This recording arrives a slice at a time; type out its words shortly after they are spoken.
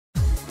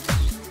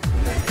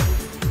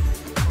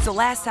So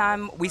last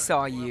time we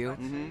saw you,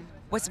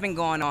 what's been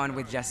going on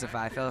with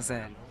Justified? Fill us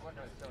in.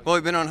 Well,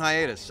 we've been on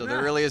hiatus, so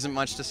there really isn't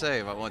much to say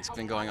about what's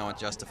been going on with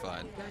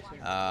Justified.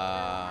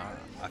 I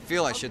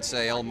feel I should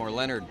say Elmore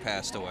Leonard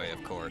passed away,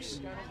 of course,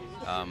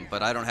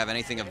 but I don't have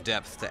anything of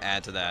depth to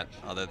add to that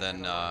other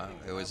than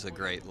it was a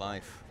great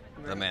life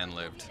the man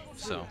lived.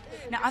 So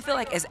now I feel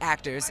like as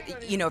actors,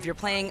 you know, if you're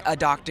playing a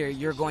doctor,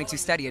 you're going to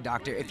study a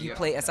doctor. If you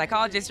play a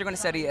psychologist, you're going to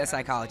study a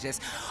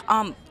psychologist.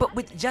 But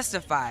with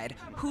Justified,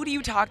 who do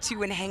you talk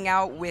to and hang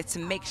out with to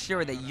make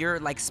sure that you're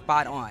like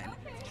spot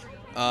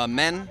on?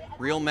 Men,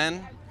 real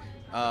men,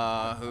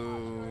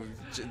 who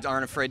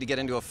aren't afraid to get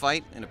into a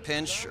fight in a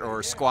pinch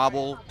or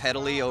squabble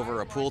pettily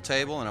over a pool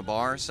table in a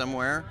bar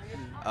somewhere.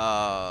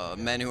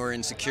 Men who are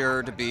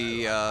insecure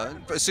to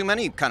assume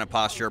any kind of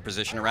posture or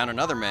position around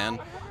another man,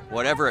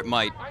 whatever it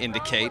might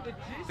indicate.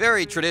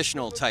 Very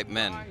traditional type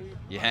men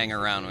you hang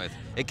around with.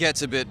 It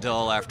gets a bit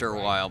dull after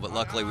a while, but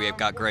luckily we have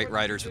got great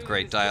writers with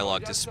great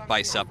dialogue to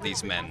spice up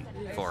these men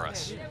for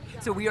us.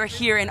 So we are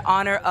here in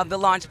honor of the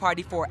launch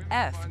party for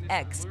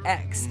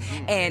FXX,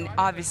 and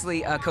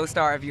obviously a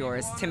co-star of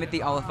yours,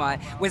 Timothy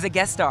Oliphant, was a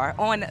guest star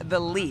on The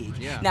League.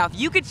 Now, if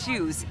you could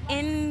choose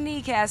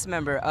any cast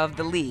member of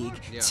The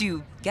League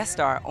to guest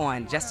star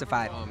on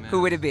Justified, who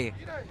would it be?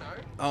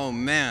 Oh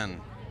man.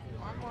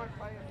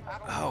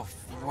 Oh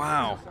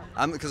wow.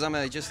 Because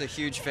I'm just a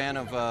huge fan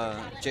of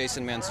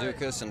Jason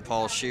Mantzoukas and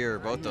Paul Scheer,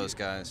 both those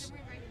guys.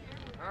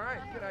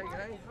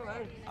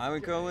 I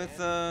would go with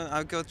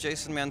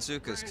Jason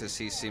Mantzoukas because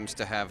he seems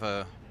to have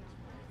a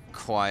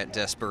quiet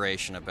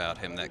desperation about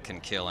him that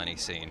can kill any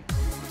scene.